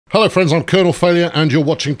Hello friends, I'm Colonel Failure and you're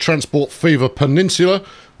watching Transport Fever Peninsula,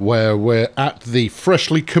 where we're at the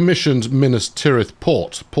freshly commissioned Minas Tirith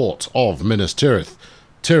port of Minas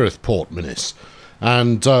Tirith, Port Minas.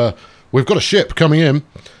 And we've got a ship coming in.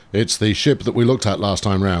 It's the ship that we looked at last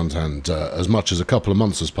time round, and as much as a couple of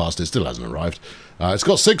months has passed, it still hasn't arrived. It's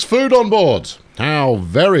got 6 food on board. How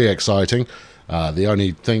very exciting. The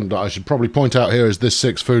only thing that I should probably point out here is this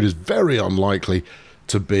 6 food is very unlikely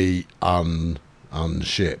to be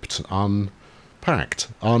unshipped, unpacked,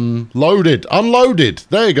 unloaded.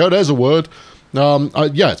 There you go, there's a word.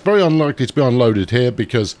 Yeah, it's very unlikely to be unloaded here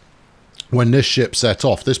because when this ship set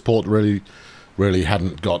off, this port really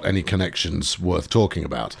hadn't got any connections worth talking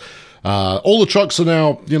about. All the trucks are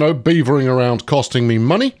now, beavering around costing me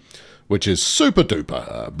money, which is super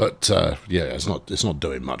duper, but yeah, it's not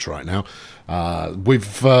doing much right now.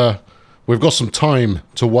 We've got some time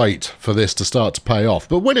to wait for this to start to pay off,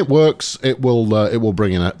 but when it works, it will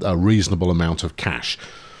bring in a reasonable amount of cash.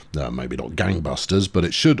 Maybe not gangbusters, but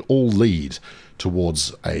it should all lead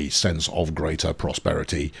towards a sense of greater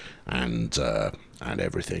prosperity and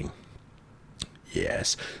everything.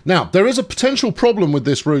 Yes. Now, there is a potential problem with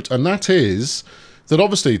this route, and that is that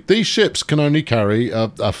obviously these ships can only carry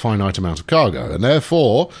a finite amount of cargo, and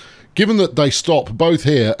therefore, given that they stop both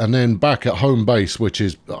here and then back at home base, which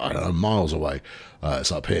is, I don't know, miles away,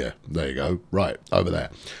 it's up here, there you go, right, over there.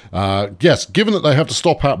 Yes, given that they have to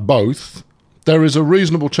stop at both, there is a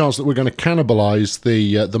reasonable chance that we're going to cannibalise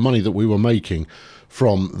the money that we were making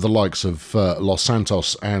from the likes of Los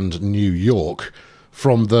Santos and New York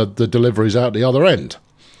from the deliveries out the other end.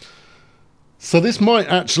 So this might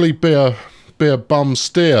actually be a bum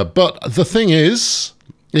steer, but the thing is,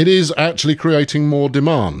 it is actually creating more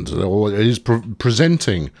demand, or it is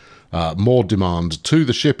presenting more demand to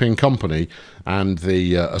the shipping company and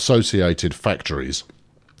the associated factories.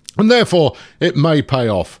 And therefore, it may pay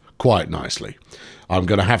off quite nicely. I'm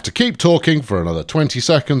going to have to keep talking for another 20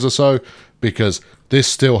 seconds or so, because this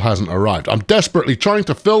still hasn't arrived. I'm desperately trying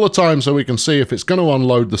to fill the time so we can see if it's going to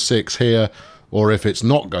unload the 6 here, or if it's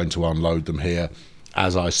not going to unload them here,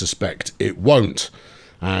 as I suspect it won't.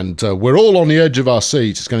 And we're all on the edge of our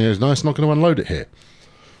seats. It's going to go, no, it's not going to unload it here.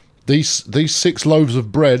 These 6 loaves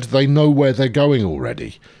of bread, they know where they're going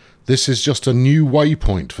already. This is just a new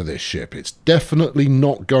waypoint for this ship. It's definitely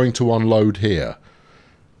not going to unload here.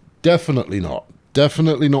 Definitely not.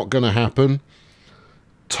 Definitely not going to happen.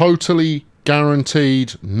 Totally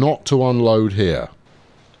guaranteed not to unload here.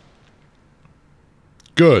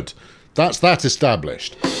 Good. That's that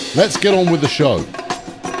established. Let's get on with the show.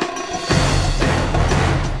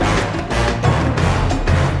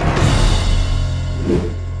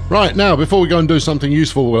 Right, now, before we go and do something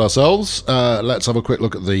useful with ourselves, let's have a quick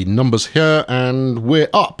look at the numbers here, and we're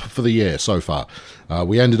up for the year so far.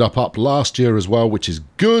 We ended up last year as well, which is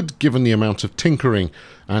good, given the amount of tinkering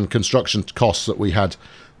and construction costs that we had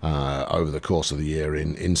over the course of the year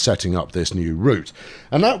in setting up this new route.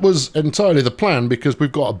 And that was entirely the plan, because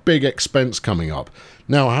we've got a big expense coming up.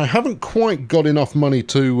 Now, I haven't quite got enough money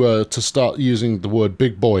to start using the word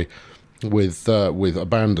big boy with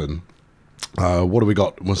abandon. What do we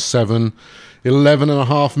got? Was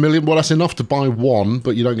 11.5 million. Well, that's enough to buy one,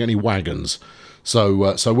 but you don't get any wagons.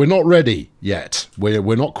 So we're not ready yet.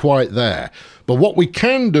 We're not quite there. But what we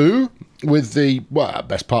can do with the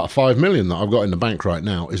best part of 5 million that I've got in the bank right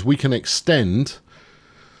now is we can extend.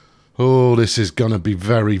 Oh, this is going to be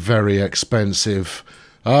very, very expensive.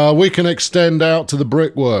 We can extend out to the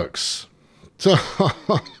brickworks.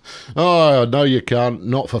 Oh, no, you can't.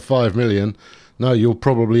 Not for 5 million. No, you'll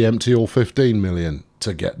probably empty all 15 million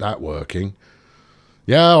to get that working.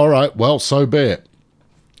 Yeah, all right, well, so be it.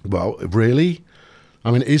 Well, really? I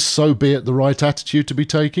mean, is so be it the right attitude to be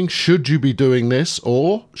taking? Should you be doing this,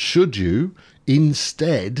 or should you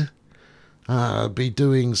instead be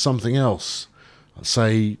doing something else?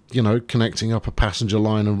 Say, connecting up a passenger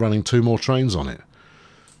line and running 2 more trains on it.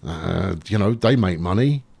 They make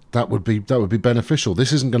money. That would be beneficial.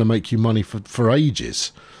 This isn't going to make you money for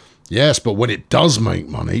ages. Yes, but when it does make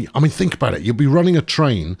money, I mean, think about it. You'll be running a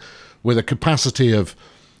train with a capacity of,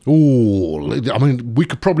 we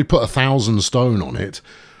could probably put 1,000 stone on it,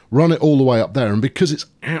 run it all the way up there, and because it's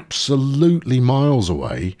absolutely miles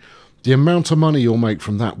away, the amount of money you'll make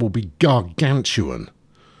from that will be gargantuan.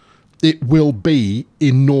 It will be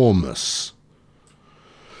enormous.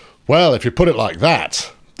 Well, if you put it like that,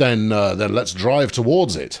 then let's drive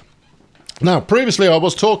towards it. Now, previously I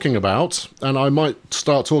was talking about, and I might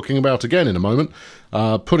start talking about again in a moment,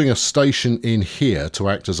 putting a station in here to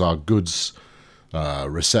act as our goods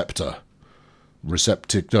receptor.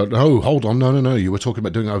 No, hold on, no, you were talking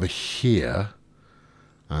about doing it over here.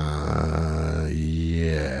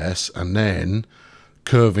 Yes, and then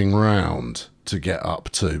curving round to get up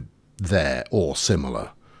to there or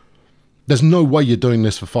similar. There's no way you're doing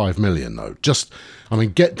this for 5 million though. Just, I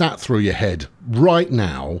mean, get that through your head right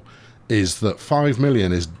now, is that 5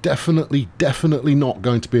 million is definitely not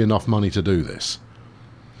going to be enough money to do this.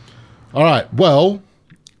 All right, well,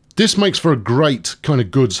 this makes for a great kind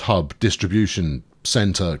of goods hub distribution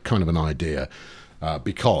center kind of an idea,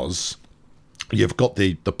 because you've got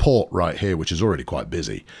the port right here, which is already quite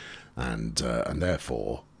busy, and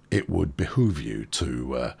therefore it would behoove you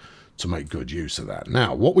to make good use of that.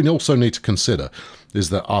 Now, what we also need to consider is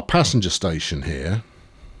that our passenger station here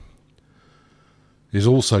is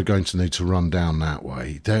also going to need to run down that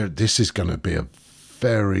way. This is going to be a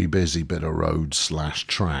very busy bit of road /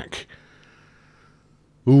 track.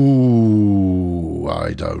 Ooh,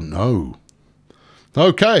 I don't know.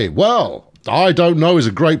 Okay, well, I don't know is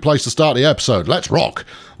a great place to start the episode. Let's rock.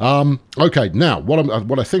 Okay, now,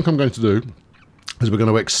 what I think I'm going to do is we're going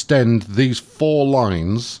to extend these 4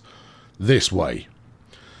 lines this way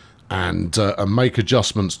and make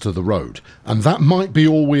adjustments to the road. And that might be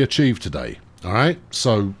all we achieve today. All right?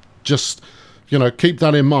 So just, you know, keep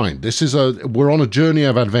that in mind. We're on a journey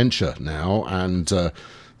of adventure now, and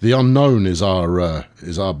the unknown is our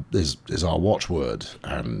watchword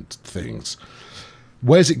and things.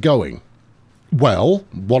 Where's it going? Well,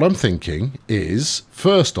 what I'm thinking is,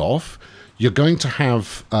 first off, you're going to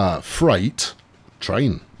have freight,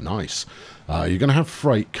 train, nice. You're going to have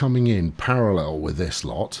freight coming in parallel with this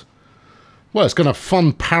lot. Well, it's going to have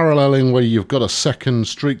fun paralleling where you've got a second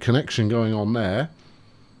street connection going on there.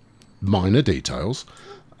 Minor details.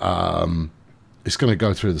 It's going to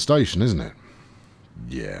go through the station, isn't it?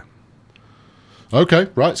 Yeah. Okay,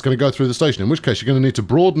 right, it's going to go through the station, in which case you're going to need to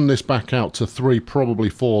broaden this back out to 3, probably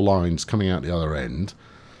 4 lines coming out the other end.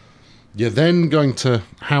 You're then going to...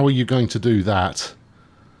 How are you going to do that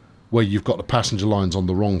where you've got the passenger lines on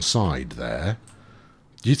the wrong side there?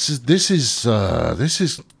 This is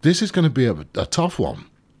going to be a tough one.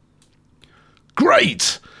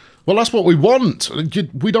 Great! Well, that's what we want.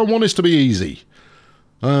 We don't want this to be easy.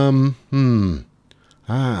 Ooh.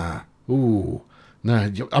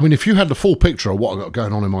 Now, I mean, if you had the full picture of what I've got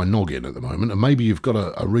going on in my noggin at the moment, and maybe you've got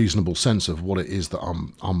a reasonable sense of what it is that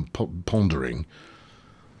I'm pondering,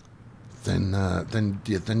 then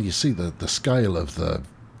you see the scale of the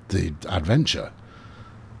adventure.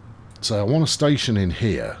 So I want a station in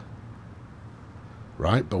here,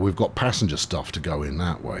 right? But we've got passenger stuff to go in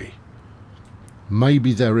that way.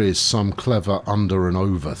 Maybe there is some clever under and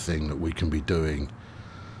over thing that we can be doing.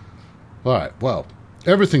 All right, well,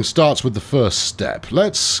 everything starts with the first step.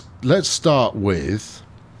 Let's start with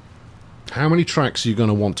how many tracks are you going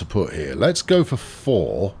to want to put here? Let's go for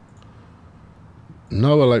 4.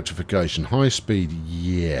 No electrification. High speed,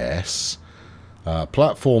 yes.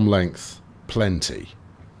 Platform length, plenty.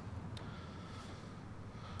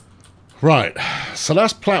 Right, so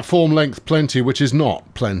that's platform length plenty, which is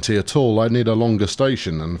not plenty at all. I need a longer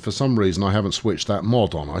station, and for some reason I haven't switched that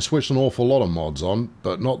mod on. I switched an awful lot of mods on,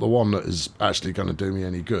 but not the one that is actually going to do me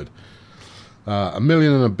any good. $1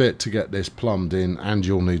 million and a bit to get this plumbed in, and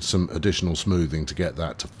you'll need some additional smoothing to get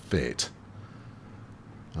that to fit.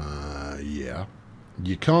 Yeah.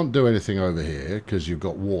 You can't do anything over here because you've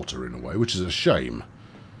got water in the way, which is a shame.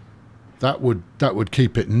 That would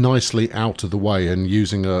keep it nicely out of the way, and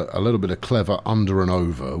using a little bit of clever under and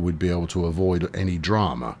over would be able to avoid any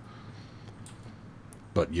drama.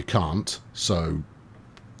 But you can't, so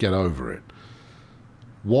get over it.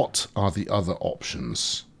 What are the other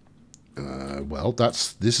options? Well,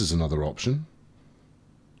 this is another option.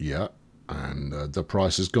 Yeah, and the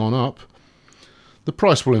price has gone up. The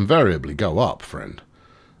price will invariably go up, friend.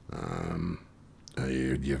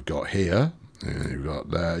 You've got here. You've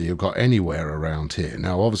got there, you've got anywhere around here.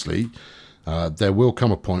 Now, obviously, there will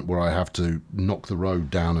come a point where I have to knock the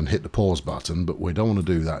road down and hit the pause button, but we don't want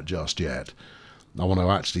to do that just yet. I want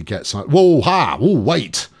to actually get some... Whoa, ha! Whoa,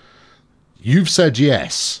 wait! You've said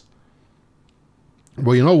yes.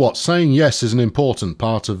 Well, you know what? Saying yes is an important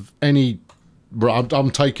part of any...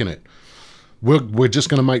 I'm taking it. We're just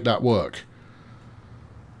going to make that work.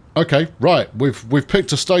 Okay, right. We've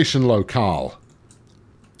picked a station locale.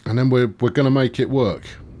 And then we're going to make it work,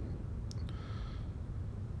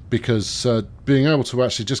 because being able to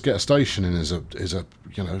actually just get a station in is a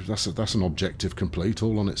you know, that's an objective complete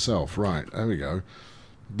all on itself. Right, there we go.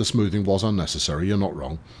 The smoothing was unnecessary. You're not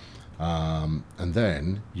wrong. And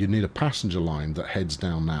then you need a passenger line that heads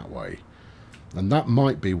down that way, and that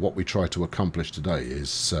might be what we try to accomplish today.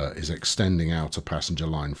 Is extending out a passenger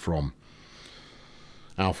line from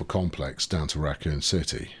Alpha Complex down to Raccoon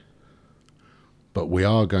City. but we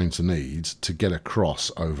are going to need to get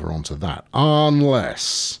across over onto that,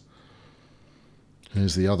 unless...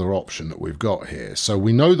 Here's the other option that we've got here. So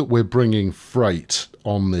we know that we're bringing freight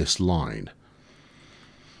on this line.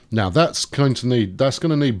 Now that's going to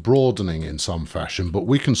need broadening in some fashion, but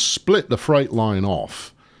we can split the freight line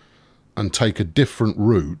off and take a different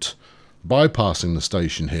route, bypassing the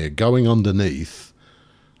station here, going underneath,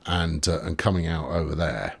 and coming out over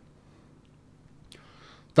there.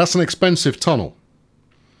 That's an expensive tunnel.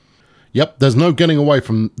 Yep, there's no getting away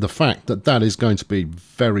from the fact that that is going to be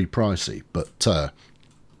very pricey. But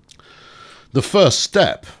the first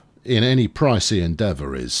step in any pricey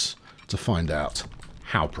endeavour is to find out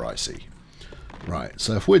how pricey. Right,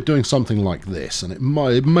 so if we're doing something like this, and it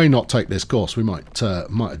may not take this course, we might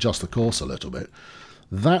adjust the course a little bit.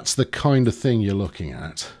 That's the kind of thing you're looking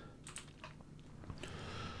at.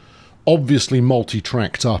 Obviously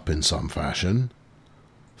multi-tracked up in some fashion.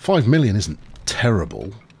 5 million isn't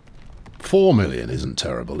terrible. 4 million isn't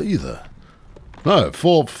terrible either. No,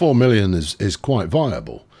 4 million is quite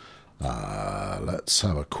viable. Let's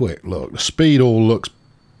have a quick look. The speed all looks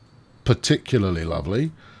particularly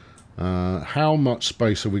lovely. How much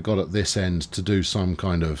space have we got at this end to do some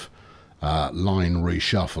kind of line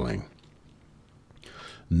reshuffling?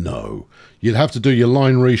 No, you'd have to do your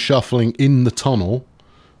line reshuffling in the tunnel,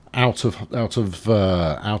 out of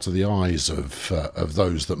the eyes of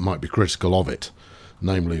those that might be critical of it,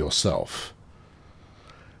 namely yourself.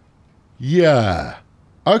 Yeah.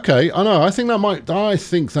 Okay, I know. I think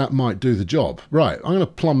that might do the job. Right, I'm going to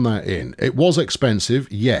plumb that in. It was expensive,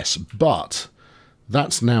 yes, but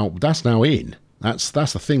that's now in. That's the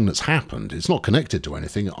thing that's happened. It's not connected to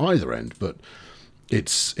anything at either end, but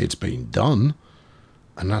it's been done,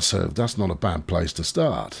 and that's not a bad place to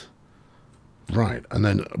start. Right, and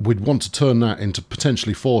then we'd want to turn that into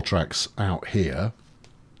potentially 4 tracks out here.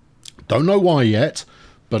 Don't know why yet,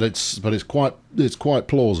 but it's quite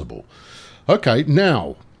plausible. Okay,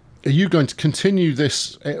 now, are you going to continue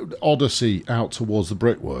this odyssey out towards the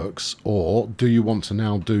brickworks, or do you want to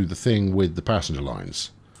now do the thing with the passenger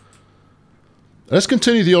lines? Let's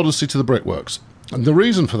continue the odyssey to the brickworks. And the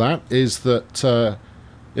reason for that is that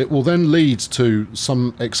it will then lead to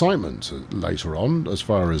some excitement later on, as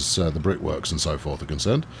far as the brickworks and so forth are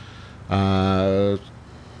concerned.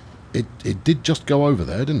 It did just go over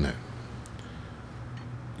there, didn't it?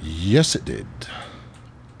 Yes, it did.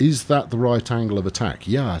 Is that the right angle of attack?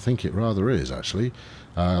 Yeah, I think it rather is, actually.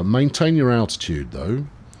 Maintain your altitude, though,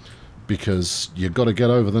 because you've got to get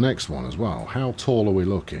over the next one as well. How tall are we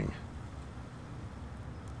looking?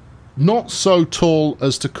 Not so tall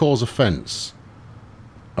as to cause offence.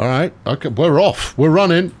 All right, okay, we're off. We're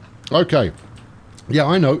running. Okay. Yeah,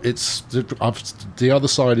 I know. The other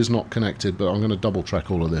side is not connected, but I'm going to double track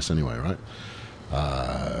all of this anyway, right?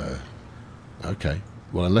 Okay.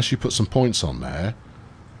 Well, unless you put some points on there,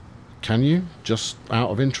 can you? Just out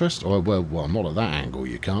of interest? Or well, not at that angle.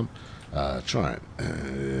 You can't. Try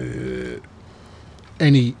it.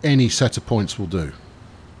 Any set of points will do.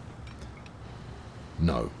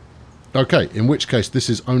 No. Okay, in which case this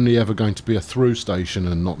is only ever going to be a through station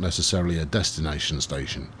and not necessarily a destination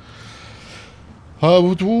station. How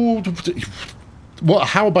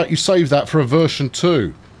about you save that for a version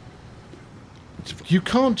 2? You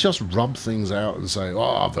can't just rub things out and say,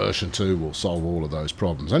 oh, version 2 will solve all of those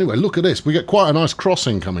problems. Anyway, look at this. We get quite a nice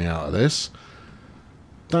crossing coming out of this.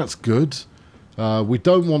 That's good. We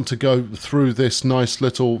don't want to go through this nice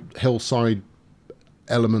little hillside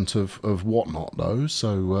element of whatnot, though,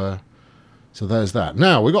 so there's that.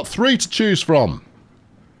 Now, we've got 3 to choose from.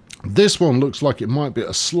 This one looks like it might be at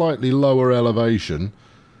a slightly lower elevation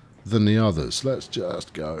than the others. Let's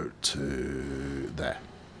just go to there.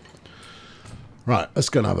 Right, let's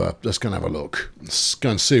go and have a look. Let's go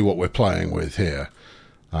and see what we're playing with here.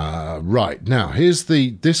 Right, now,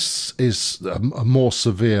 this is a more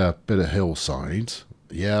severe bit of hillside.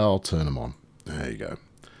 Yeah, I'll turn them on. There you go.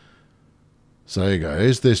 So there you go.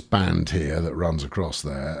 Here's this band here that runs across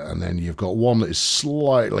there, and then you've got one that is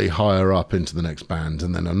slightly higher up into the next band,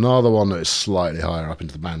 and then another one that is slightly higher up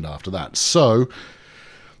into the band after that. So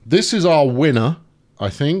this is our winner, I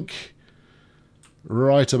think,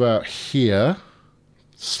 right about here.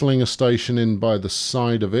 Sling a station in by the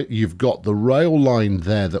side of it. You've got the rail line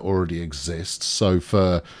there that already exists. So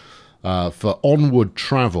for onward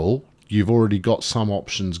travel, you've already got some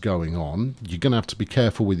options going on. You're going to have to be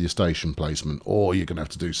careful with your station placement, or you're going to have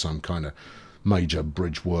to do some kind of major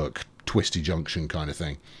bridge work, twisty junction kind of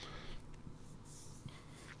thing.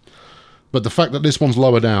 But the fact that this one's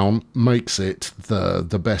lower down makes it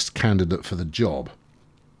the best candidate for the job.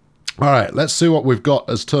 All right, let's see what we've got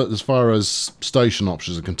as far as station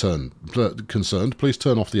options are concerned. Please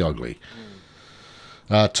turn off the ugly.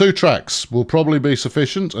 2 tracks will probably be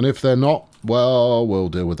sufficient, and if they're not, well, we'll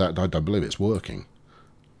deal with that. I don't believe it's working.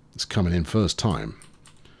 It's coming in first time.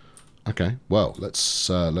 Okay, well, let's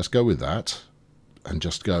go with that and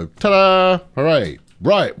just go, ta-da! Hooray!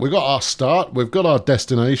 Right, we've got our start. We've got our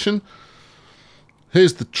destination.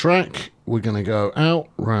 Here's the track. We're going to go out,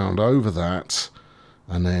 round over that,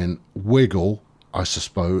 and then wiggle, I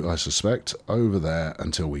suspect, over there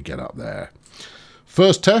until we get up there.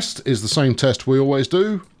 First test is the same test we always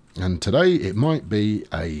do, and today it might be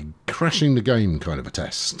a crashing the game kind of a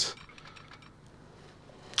test.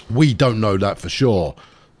 We don't know that for sure,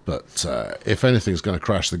 but if anything's going to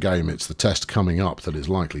crash the game, it's the test coming up that is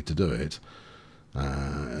likely to do it.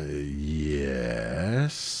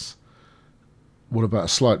 Yes. What about a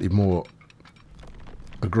slightly more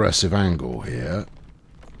aggressive angle here?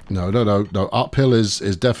 No. Uphill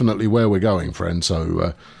is definitely where we're going, friend.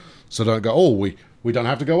 So don't go, oh, we don't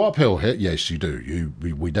have to go uphill here. Yes, you do.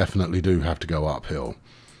 We definitely do have to go uphill.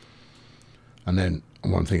 And then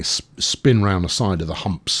one thing is spin round the side of the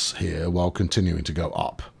humps here while continuing to go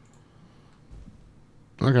up.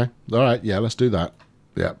 Okay. All right. Yeah, let's do that.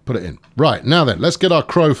 Yeah, put it in. Right, now then, let's get our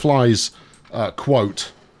crow flies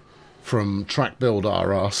quote from Track Build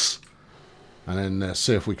R Us. And then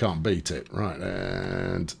see if we can't beat it. Right,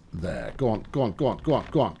 and there. Go on.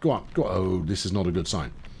 Oh, this is not a good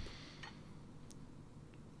sign.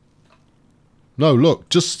 No, look,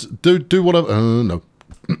 just do whatever. No.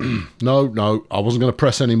 No, I wasn't going to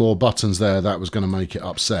press any more buttons there. That was going to make it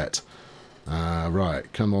upset. Right,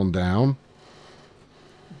 come on down.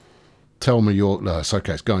 Tell me your... No, it's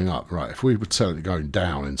okay, it's going up. Right, if we would tell it going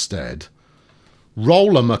down instead.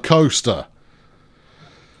 Rollercoaster.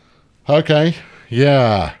 Okay,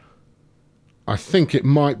 yeah. I think it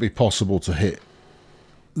might be possible to hit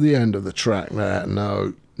the end of the track there.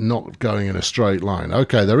 No, not going in a straight line.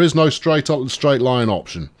 Okay, there is no straight line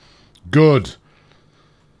option. Good.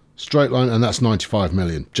 Straight line, and that's 95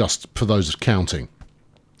 million, just for those counting.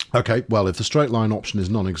 Okay, well, if the straight line option is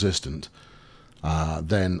non-existent,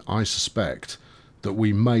 then I suspect that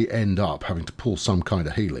we may end up having to pull some kind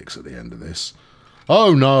of helix at the end of this.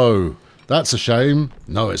 Oh, no! That's a shame.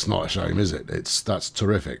 No, it's not a shame, is it? That's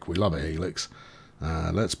terrific. We love a helix.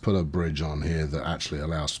 Let's put a bridge on here that actually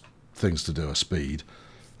allows things to do a speed.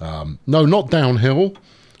 No, not downhill.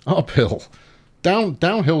 Uphill.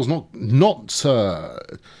 Downhill's not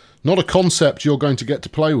a concept you're going to get to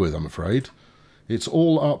play with, I'm afraid. It's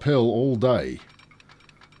all uphill all day.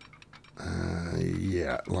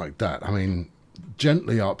 Yeah, like that. I mean,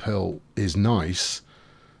 gently uphill is nice,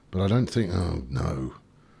 but I don't think... Oh, no.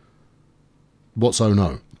 What's oh,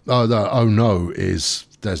 no? Oh, oh, no is...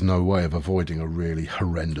 There's no way of avoiding a really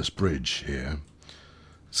horrendous bridge here.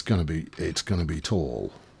 It's gonna be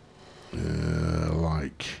tall.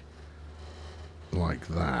 Like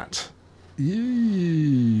that.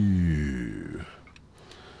 Ew.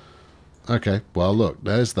 Okay, well look,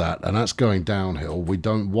 there's that, and that's going downhill. We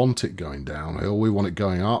don't want it going downhill, we want it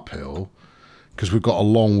going uphill, because we've got a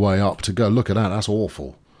long way up to go. Look at that, that's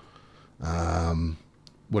awful.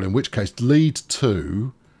 Well, in which case, lead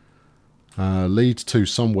to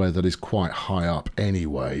somewhere that is quite high up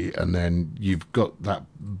anyway, and then you've got that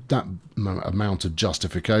amount of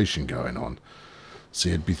justification going on. So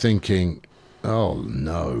you'd be thinking, oh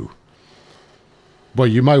no. Well,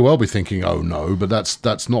 you may well be thinking, oh no, but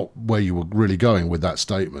that's not where you were really going with that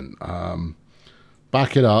statement.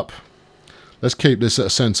 Back it up. Let's keep this at a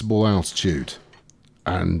sensible altitude,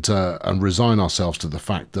 and resign ourselves to the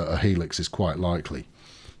fact that a helix is quite likely.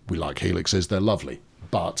 We like helixes; they're lovely,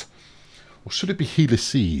 but or should it be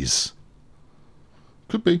helices?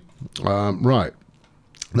 Could be. Right.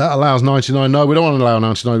 That allows 99. No, we don't want to allow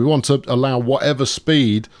 99. We want to allow whatever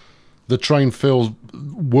speed the train feels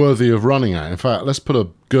worthy of running at. In fact, let's put a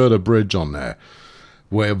girder bridge on there.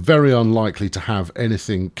 We're very unlikely to have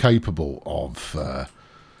anything capable of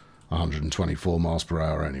 124 miles per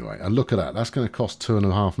hour anyway. And look at that. That's going to cost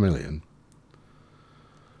 2.5 million.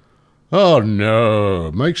 Oh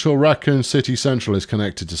no. Make sure Raccoon City Central is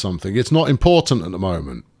connected to something. It's not important at the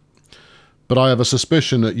moment, but I have a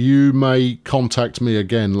suspicion that you may contact me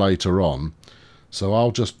again later on. So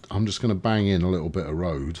I'm just going to bang in a little bit of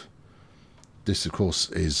road. This, of course,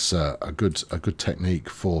 is a good technique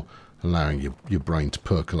for allowing your brain to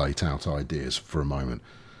percolate out ideas for a moment.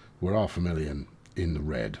 We're 500,000 in the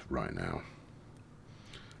red right now.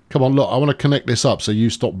 Come on, look, I want to connect this up so you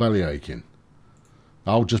stop belly aching.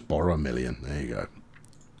 I'll just borrow 1 million. There you go.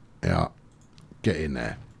 Yeah, get in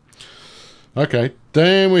there. Okay,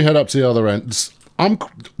 then we head up to the other end.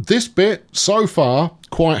 This bit, so far,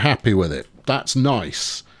 quite happy with it. That's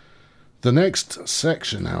nice. The next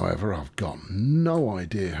section, however, I've got no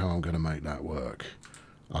idea how I'm going to make that work.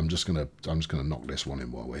 I'm just gonna knock this one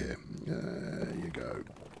in while we're here. There you go.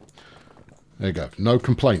 There you go. No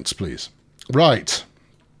complaints, please. Right.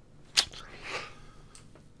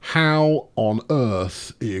 How on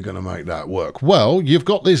earth are you going to make that work? Well, you've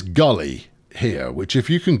got this gully here, which if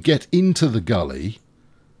you can get into the gully...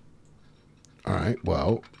 Alright,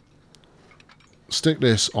 well, stick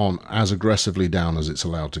this on as aggressively down as it's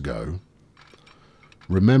allowed to go.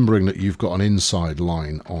 Remembering that you've got an inside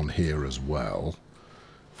line on here as well.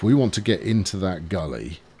 If we want to get into that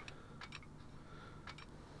gully...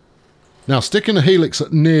 Now, sticking a helix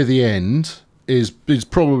near the end is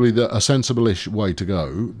probably a sensible-ish way to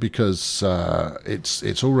go, because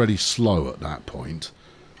it's already slow at that point.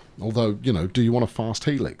 Although, you know, do you want a fast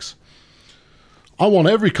helix? I want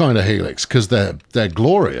every kind of helix, because they're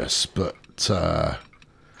glorious, but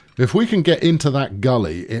if we can get into that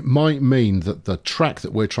gully, it might mean that the track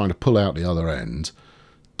that we're trying to pull out the other end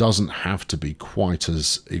doesn't have to be quite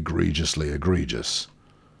as egregiously egregious.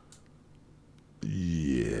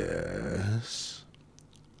 Yes.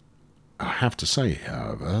 I have to say,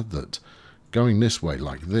 however, that going this way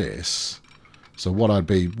like this, so what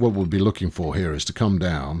we'd be looking for here is to come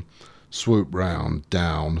down, swoop round,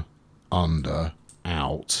 down, under,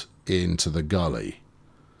 out, into the gully.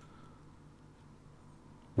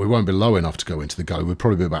 We won't be low enough to go into the gully. We'll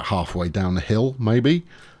probably be about halfway down the hill, maybe.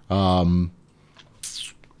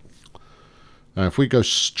 Now, if we go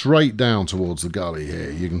straight down towards the gully here,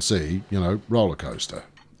 you can see, you know, roller coaster,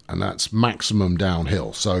 and that's maximum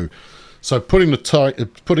downhill. So putting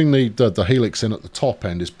the helix in at the top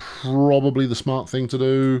end is probably the smart thing to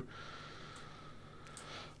do.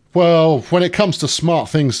 Well, when it comes to smart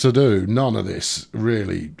things to do, none of this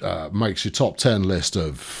really makes your top 10 list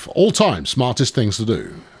of all-time smartest things to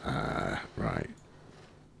do. Right.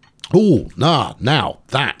 Oh, now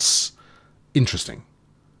that's interesting.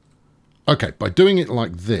 Okay, by doing it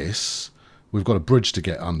like this, we've got a bridge to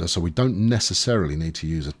get under, so we don't necessarily need to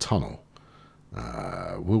use a tunnel.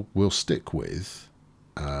 We'll stick with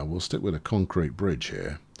a concrete bridge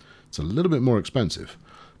here. It's a little bit more expensive,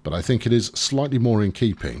 but I think it is slightly more in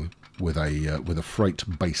keeping with a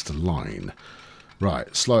freight-based line.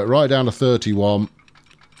 Right, slow it right down to 31,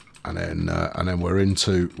 and then we're in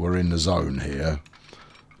the zone here.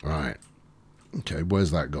 Right. Okay,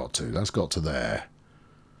 where's that got to? That's got to there.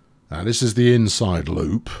 Now this is the inside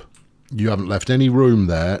loop. You haven't left any room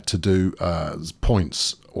there to do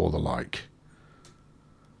points or the like.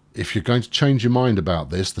 If you're going to change your mind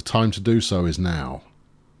about this, the time to do so is now.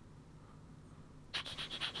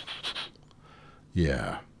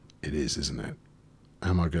 Yeah, it is, isn't it?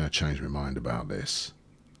 Am I going to change my mind about this?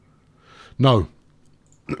 No.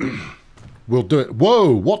 We'll do it.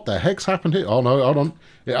 Whoa, what the heck's happened here? Oh, no, hold on.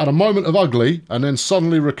 It had a moment of ugly and then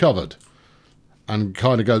suddenly recovered. And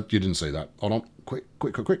kind of go, you didn't see that. Hold on.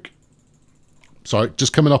 Quick. Sorry,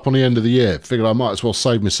 just coming up on the end of the year. Figured I might as well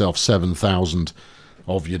save myself 7,000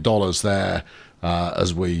 of your dollars there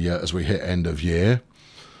as we hit end of year.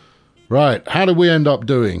 Right, how did we end up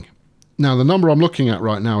doing? Now, the number I'm looking at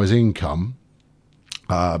right now is income,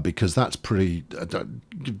 because that's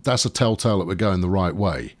that's a telltale that we're going the right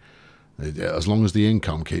way. As long as the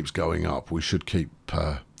income keeps going up, we should keep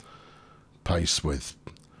pace with.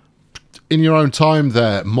 In your own time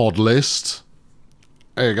there, mod list.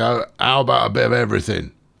 There you go. How about a bit of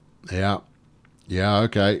everything? Yeah,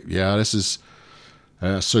 okay. Yeah, this is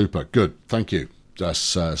super. Good, thank you.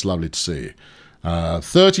 That's it's lovely to see you.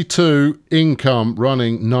 32 income,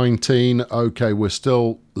 running 19. Okay, we're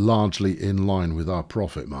still largely in line with our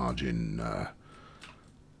profit margin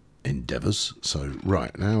endeavours. So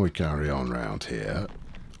right, now we carry on round here.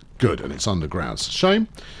 Good, and it's underground. It's a shame.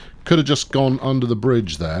 Could have just gone under the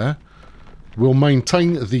bridge there. We'll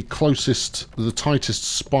maintain the tightest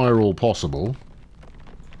spiral possible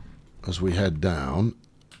as we head down.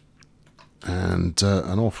 And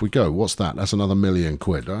off we go. What's that? That's another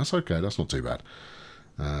 £1,000,000. That's okay. That's not too bad.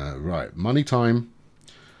 Right, money time.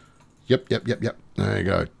 Yep. There you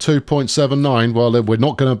go. 2.79. Well, we're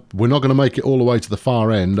not gonna make it all the way to the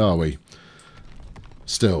far end, are we?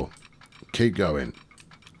 Still, keep going.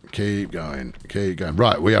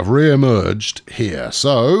 Right, we have re-emerged here.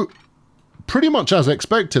 So, pretty much as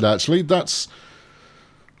expected, actually. That's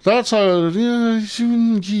how.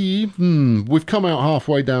 We've come out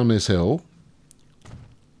halfway down this hill.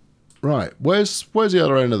 Right, where's the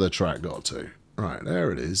other end of the track got to? Right,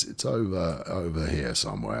 there it is. It's over here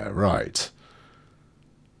somewhere. Right.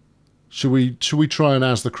 Should we try and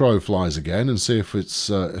as the crow flies again and see if it's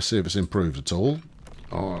improved at all?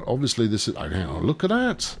 Oh, obviously this is... Hang on, look at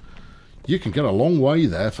that. You can get a long way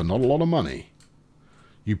there for not a lot of money.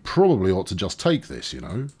 You probably ought to just take this, you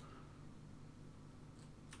know.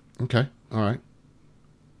 Okay, alright.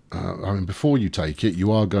 I mean, before you take it,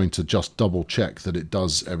 you are going to just double check that it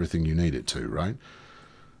does everything you need it to, right?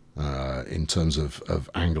 In terms of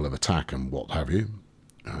angle of attack and what have you.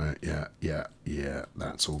 Yeah,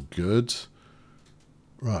 that's all good.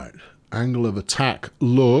 Right, angle of attack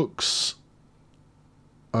looks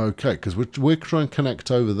okay, because we're trying to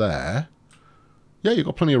connect over there. Yeah, you've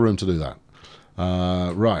got plenty of room to do that.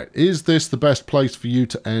 Right, is this the best place for you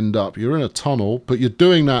to end up? You're in a tunnel, but you're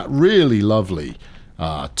doing that really lovely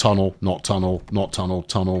tunnel, not tunnel, not tunnel,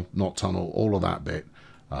 tunnel, not tunnel, all of that bit,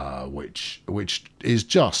 which is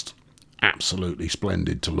just absolutely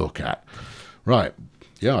splendid to look at. Right,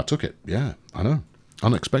 yeah, I took it. Yeah, I know.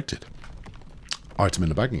 Unexpected. Item in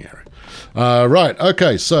the bagging area. Right,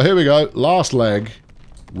 okay, so here we go. Last leg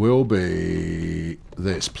will be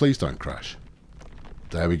this. Please don't crash.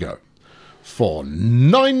 There we go. For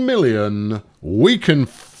 9 million, we can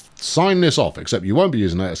sign this off, except you won't be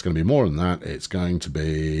using that. It's going to be more than that. It's going to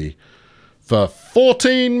be for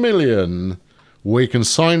 14 million. We can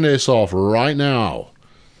sign this off right now.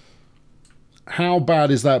 How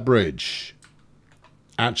bad is that bridge?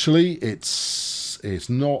 Actually, it's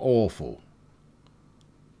not awful.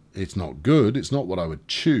 It's not good. It's not what I would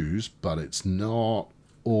choose, but it's not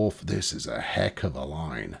awful. This is a heck of a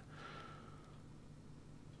line.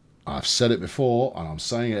 I've said it before, and I'm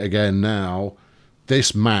saying it again now.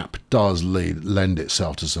 This map does lend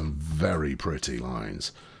itself to some very pretty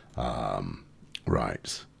lines.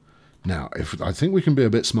 Right. Now, I think we can be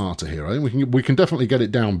a bit smarter here. I think we can definitely get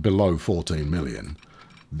it down below 14 million.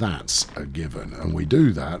 That's a given. And we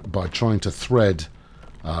do that by trying to thread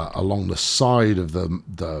along the side of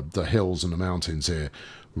the hills and the mountains here,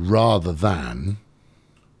 rather than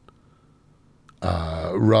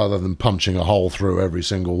punching a hole through every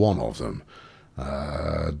single one of them.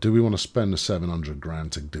 Do we want to spend the 700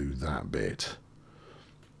 grand to do that bit?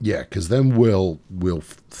 Yeah, because then we'll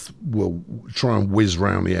try and whiz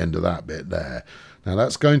round the end of that bit there. Now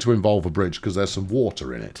that's going to involve a bridge because there's some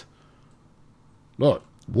water in it. Look,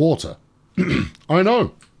 water. I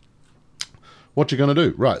know. What you going to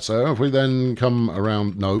do? Right, so if we then come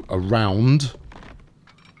around... No, around...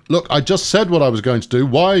 Look, I just said what I was going to do.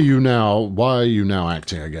 Why are you now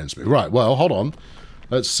acting against me? Right, well, hold on.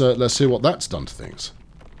 Let's see what that's done to things.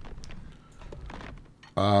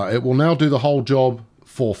 It will now do the whole job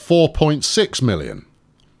for 4.6 million.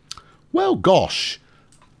 Well, gosh.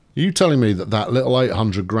 Are you telling me that little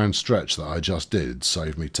 800 grand stretch that I just did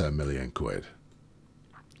saved me 10 million quid?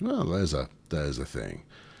 Well, there's a thing.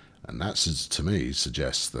 And that, to me,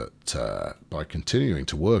 suggests that by continuing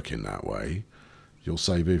to work in that way, you'll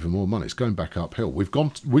save even more money. It's going back uphill. We've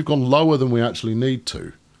gone lower than we actually need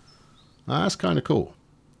to. That's kind of cool.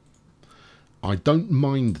 I don't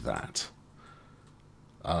mind that.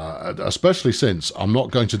 Especially since I'm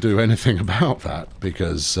not going to do anything about that,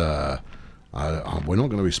 because we're not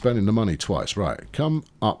going to be spending the money twice. Right, come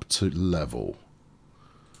up to level.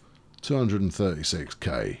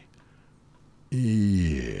 236k.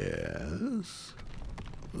 Yes.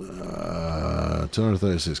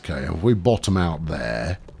 236k. And if we bottom out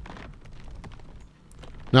there...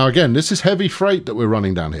 Now again, this is heavy freight that we're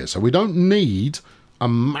running down here, so we don't need a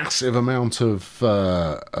massive amount of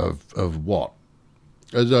what?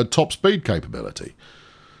 Top speed capability.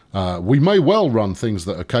 We may well run things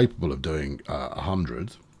that are capable of doing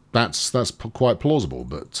 100. That's quite plausible,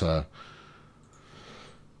 but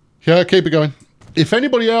yeah, keep it going. If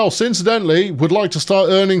anybody else, incidentally, would like to start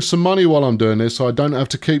earning some money while I'm doing this, so I don't have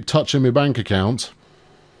to keep touching my bank account,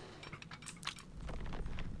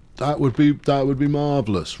 that would be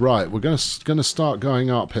marvellous. Right, we're going to start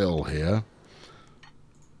going uphill here,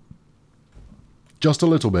 just a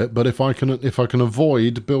little bit. But if I can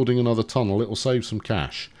avoid building another tunnel, it will save some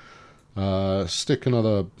cash. Stick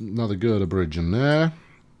another girder bridge in there.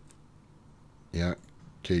 Yeah,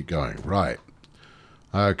 keep going. Right.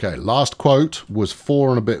 Okay, last quote was 4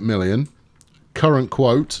 and a bit million. Current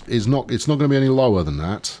quote is not. It's not going to be any lower than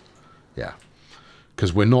that. Yeah,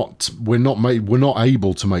 because we're not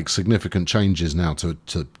able to make significant changes now to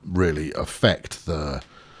really affect the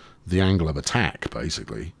angle of attack.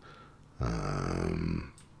 Basically, you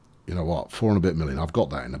know what? 4 and a bit million. I've got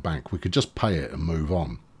that in the bank. We could just pay it and move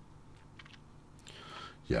on.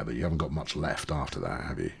 Yeah, but you haven't got much left after that,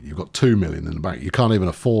 have you? You've got 2 million in the bank. You can't even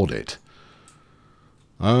afford it.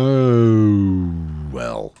 Oh,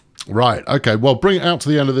 well. Right, okay. Well, bring it out to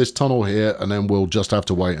the end of this tunnel here, and then we'll just have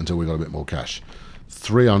to wait until we've got a bit more cash.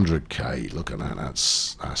 300k. Look at that.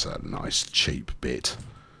 That's a nice cheap bit.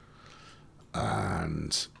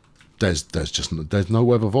 And there's no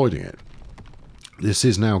way of avoiding it. This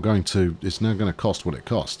is now going to cost what it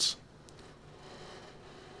costs.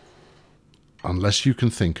 Unless you can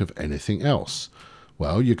think of anything else.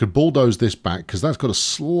 Well, you could bulldoze this back because that's got a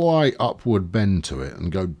slight upward bend to it,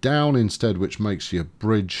 and go down instead, which makes your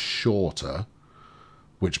bridge shorter,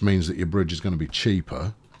 which means that your bridge is going to be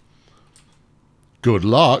cheaper. Good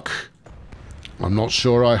luck. I'm not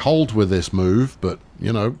sure I hold with this move, but,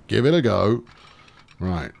 you know, give it a go.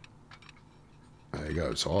 Right. There you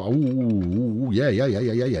go. So, ooh, yeah.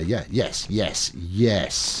 Yes.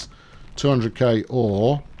 200k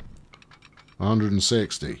or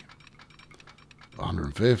 160.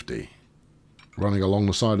 150. Running along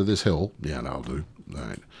the side of this hill. Yeah, that'll do.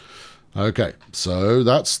 Right. Okay, so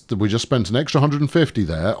we just spent an extra 150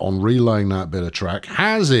 there on relaying that bit of track.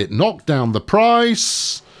 Has it knocked down the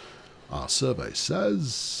price? Our survey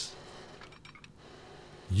says...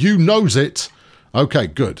 You knows it. Okay,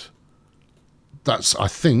 good. That's, I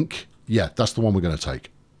think... Yeah, that's the one we're going to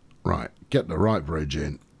take. Right, get the right bridge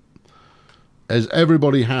in. Is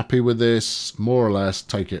everybody happy with this? More or less,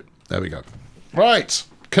 take it. There we go. Right,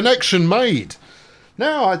 connection made.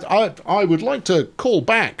 Now, I would like to call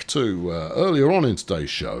back to earlier on in today's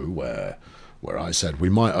show where I said we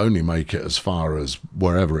might only make it as far as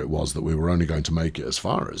wherever it was that we were only going to make it as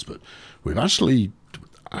far as, but we've actually,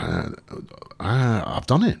 I've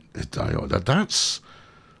done it.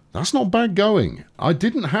 That's not bad going. I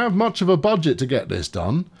didn't have much of a budget to get this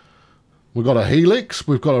done. We've got a helix.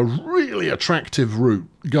 We've got a really attractive route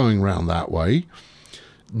going round that way.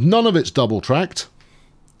 None of it's double tracked.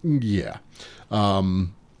 Yeah.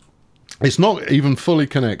 It's not even fully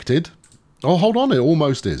connected. Oh, hold on. It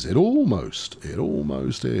almost is. It almost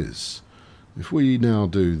is. If we now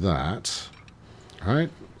do that, all right,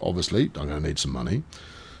 obviously, I'm going to need some money.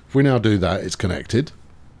 If we now do that, it's connected.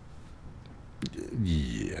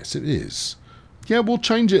 Yes, it is. Yeah, we'll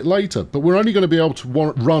change it later, but we're only going to be able to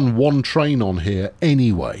run one train on here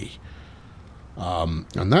anyway. And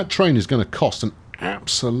that train is going to cost an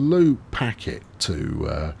absolute packet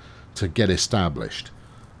to get established.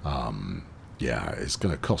 Yeah, it's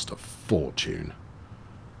going to cost a fortune.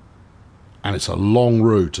 And it's a long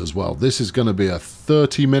route as well. This is going to be a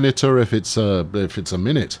 30-minuter if it's a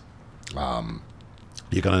minute.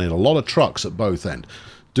 You're going to need a lot of trucks at both ends.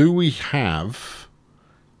 Do we have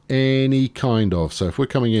any kind of... So if we're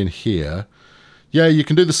coming in here... Yeah, you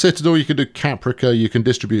can do the Citadel, you can do Caprica, you can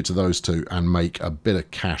distribute to those two and make a bit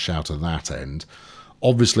of cash out of that end.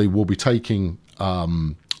 Obviously, we'll be taking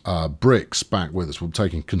bricks back with us. We'll be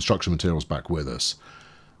taking construction materials back with us.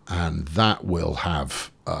 And that will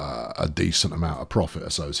have a decent amount of profit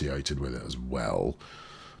associated with it as well.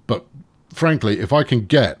 But frankly, if I can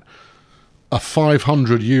get a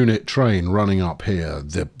 500-unit train running up here,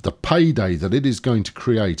 the payday that it is going to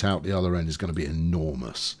create out the other end is going to be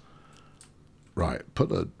enormous. Right, put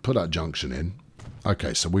that junction in.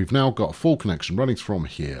 Okay, so we've now got a full connection running from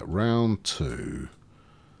here round to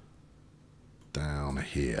down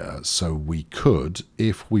here. So we could,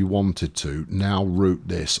 if we wanted to, now route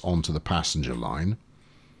this onto the passenger line.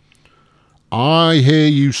 I hear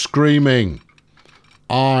you screaming.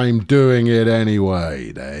 I'm doing it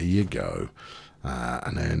anyway. There you go.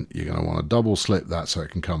 And then you're going to want to double slip that so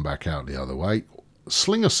it can come back out the other way.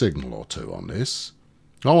 Sling a signal or two on this.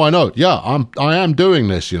 Oh, I know. Yeah, I am doing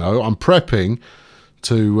this, you know. I'm prepping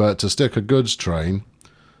to stick a goods train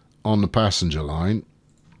on the passenger line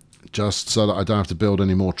just so that I don't have to build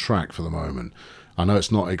any more track for the moment. I know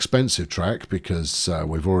it's not expensive track because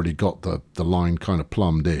we've already got the line kind of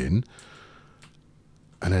plumbed in.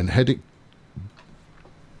 And then heading...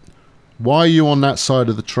 Why are you on that side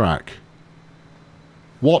of the track?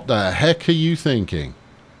 What the heck are you thinking?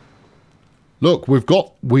 Look, we've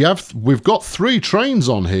got 3 trains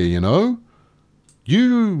on here, you know.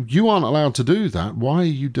 You aren't allowed to do that. Why are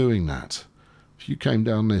you doing that? If you came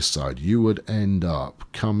down this side, you would end up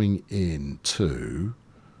coming into...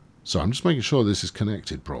 So I'm just making sure this is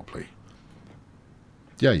connected properly.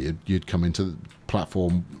 Yeah, you'd come into the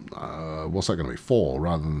platform, what's that going to be, 4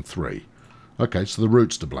 rather than 3. Okay, so the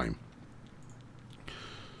route's to blame.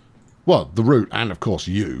 Well, the route and, of course,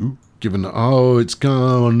 you... Given that, oh, it's gone,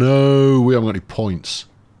 oh, no, we haven't got any points.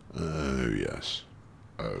 Oh, yes.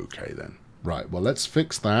 Okay, then. Right, well, let's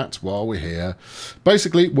fix that while we're here.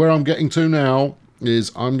 Basically, where I'm getting to now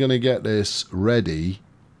is I'm going to get this ready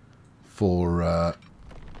for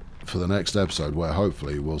the next episode, where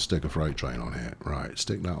hopefully we'll stick a freight train on here. Right,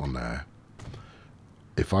 stick that on there.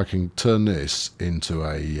 If I can turn this into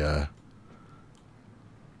a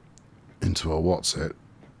into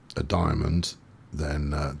a diamond,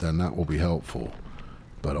 then that will be helpful.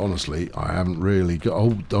 But honestly, I haven't really got...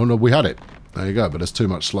 Oh no, we had it. There you go, but there's too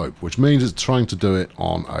much slope, which means it's trying to do it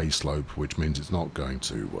on a slope, which means it's not going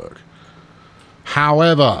to work.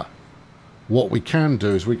 However, what we can do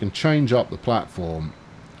is we can change up the platform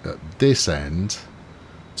at this end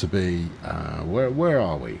to be... where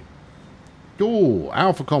are we? Oh,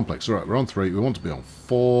 Alpha Complex. All right, we're on 3. We want to be on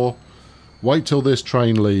 4. Wait till this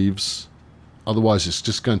train leaves. Otherwise, it's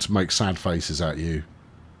just going to make sad faces at you.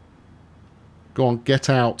 Go on, get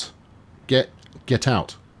out. Get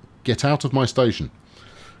out. Get out of my station.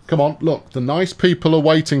 Come on, look, the nice people are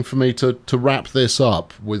waiting for me to wrap this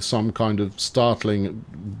up with some kind of startling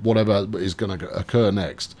whatever is going to occur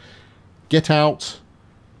next. Get out.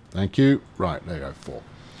 Thank you. Right, there you go,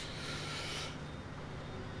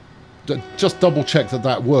 4. Just double check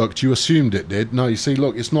that worked. You assumed it did. No, you see,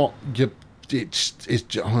 look, it's not... It's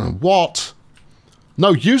what?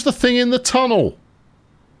 No, use the thing in the tunnel.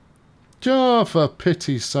 Oh, for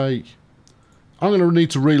pity's sake. I'm going to need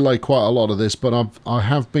to relay quite a lot of this, but I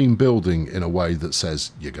have been building in a way that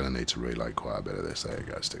says you're going to need to relay quite a bit of this. There you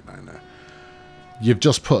go, stick that in there. You've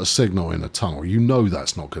just put a signal in a tunnel. You know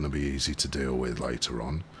that's not going to be easy to deal with later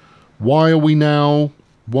on. Why are we now?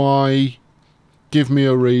 Why? Give me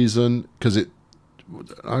a reason. Because it...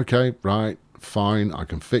 Okay, right, fine. I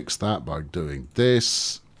can fix that by doing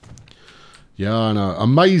this. Yeah, I know.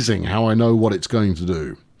 Amazing how I know what it's going to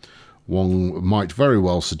do. One might very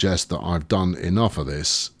well suggest that I've done enough of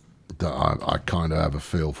this that I kind of have a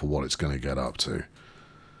feel for what it's going to get up to.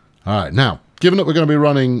 All right, now, given that we're going to be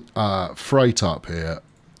running freight up here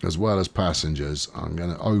as well as passengers, I'm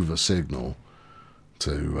going to over-signal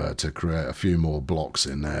to create a few more blocks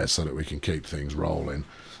in there so that we can keep things rolling.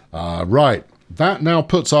 Right, that now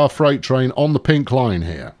puts our freight train on the pink line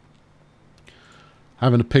here.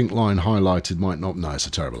 Having a pink line highlighted might not... No, it's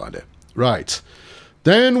a terrible idea. Right.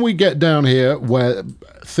 Then we get down here where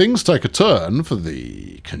things take a turn for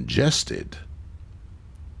the congested.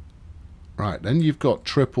 Right, then you've got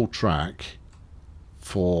triple track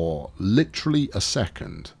for literally a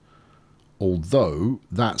second. Although,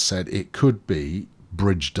 that said, it could be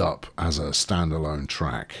bridged up as a standalone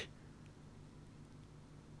track.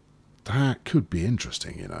 That could be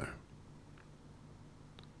interesting, you know.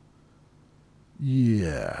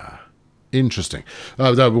 Yeah... Interesting.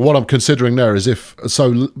 What I'm considering there is if...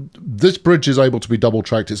 So, this bridge is able to be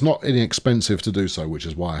double-tracked. It's not inexpensive to do so, which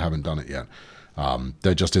is why I haven't done it yet.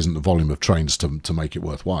 There just isn't the volume of trains to make it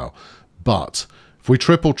worthwhile. But, if we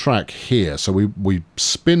triple-track here, so we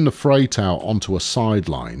spin the freight out onto a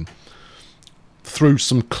sideline, through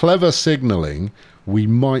some clever signalling, we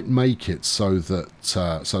might make it so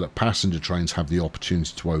that passenger trains have the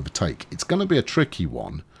opportunity to overtake. It's going to be a tricky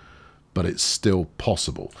one, but it's still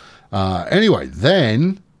possible. Anyway,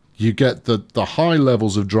 then you get the high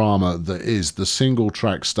levels of drama that is the single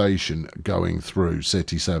track station going through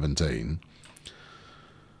City 17.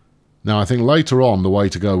 Now, I think later on the way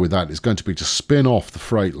to go with that is going to be to spin off the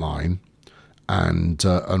freight line and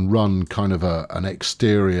run kind of an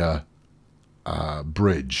exterior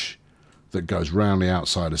bridge that goes round the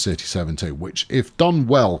outside of City 17, which, if done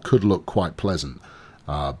well, could look quite pleasant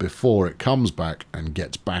before it comes back and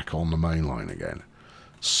gets back on the main line again.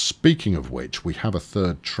 Speaking of which, we have a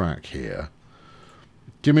third track here.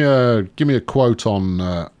 Give me a quote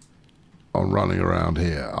on running around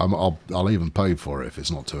here. I'll even pay for it if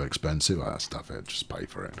it's not too expensive. Stuff it, just pay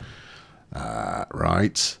for it.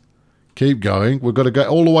 Right, keep going. We've got to get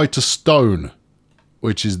all the way to Stone,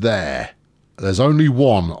 which is there. There's only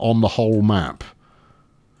one on the whole map,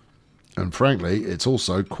 and frankly, it's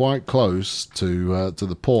also quite close to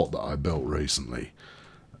the port that I built recently.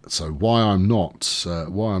 So why I'm not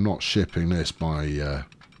shipping this by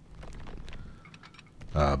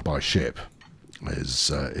ship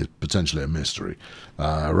is potentially a mystery.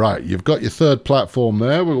 Right, you've got your third platform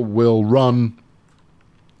there. We'll run.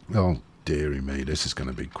 Oh dearie me, this is going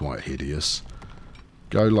to be quite hideous.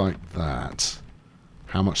 Go like that.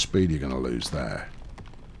 How much speed are you going to lose there?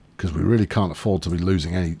 Because we really can't afford to be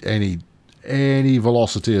losing any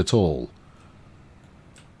velocity at all.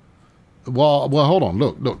 Well, hold on.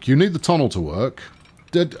 Look. You need the tunnel to work.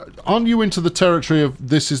 Aren't you into the territory of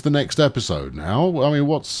this is the next episode now? I mean,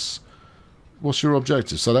 what's your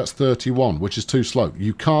objective? So that's 31, which is too slow.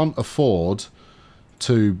 You can't afford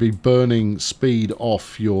to be burning speed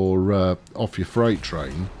off your freight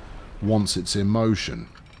train once it's in motion.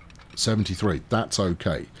 73. That's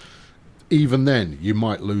okay. Even then, you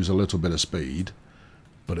might lose a little bit of speed.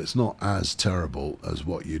 But it's not as terrible as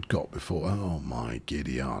what you'd got before. Oh, my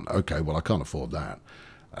Gideon. Okay, well, I can't afford that.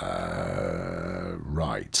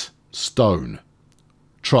 Right. stone,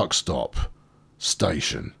 truck stop,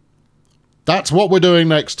 station. That's what we're doing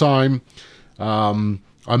next time.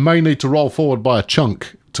 I may need to roll forward by a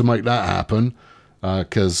chunk to make that happen,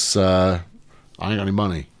 because I ain't got any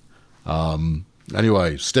money.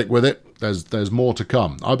 Anyway, stick with it. There's more to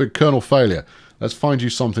come. I've been Colonel Failure. Let's find you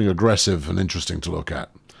something aggressive and interesting to look at.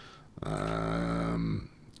 I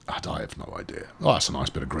have no idea. Oh, that's a nice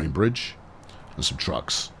bit of green bridge. And some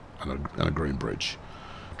trucks and a green bridge.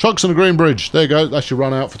 Trucks and a green bridge. There you go. That's your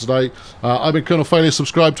run out for today. I've been Colonel Failure.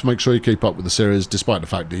 Subscribe to make sure you keep up with the series, despite the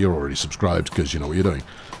fact that you're already subscribed, because you know what you're doing.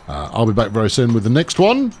 I'll be back very soon with the next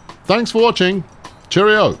one. Thanks for watching.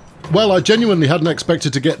 Cheerio. Well, I genuinely hadn't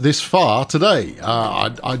expected to get this far today.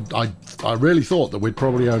 I really thought that we'd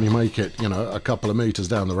probably only make it, you know, a couple of meters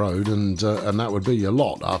down the road, and that would be a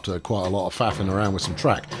lot after quite a lot of faffing around with some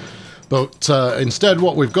track. But instead,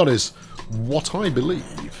 what we've got is what I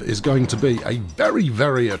believe is going to be a very,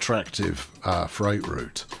 very attractive freight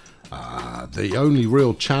route. The only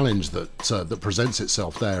real challenge that presents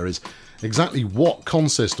itself there is exactly what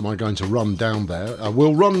consist am I going to run down there.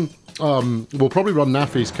 We'll probably run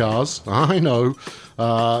Naffy's cars, I know,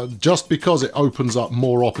 just because it opens up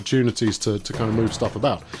more opportunities to kind of move stuff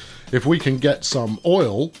about. If we can get some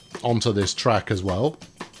oil onto this track as well,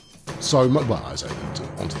 well, I say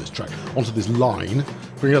onto this track, onto this line,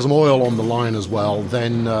 if we can get some oil on the line as well,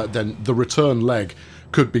 then the return leg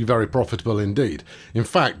could be very profitable indeed. In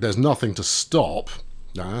fact, there's nothing to stop.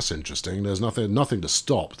 Now, that's interesting. There's nothing to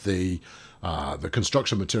stop the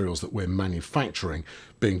construction materials that we're manufacturing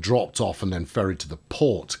being dropped off and then ferried to the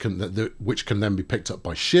port, which can then be picked up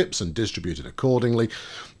by ships and distributed accordingly.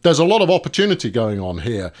 There's a lot of opportunity going on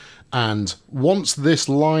here, and once this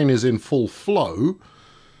line is in full flow,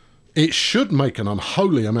 it should make an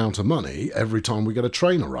unholy amount of money every time we get a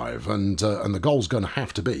train arrive, and the goal's going to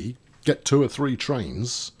have to be get 2 or 3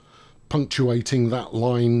 trains punctuating that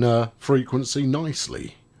line frequency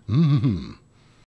nicely.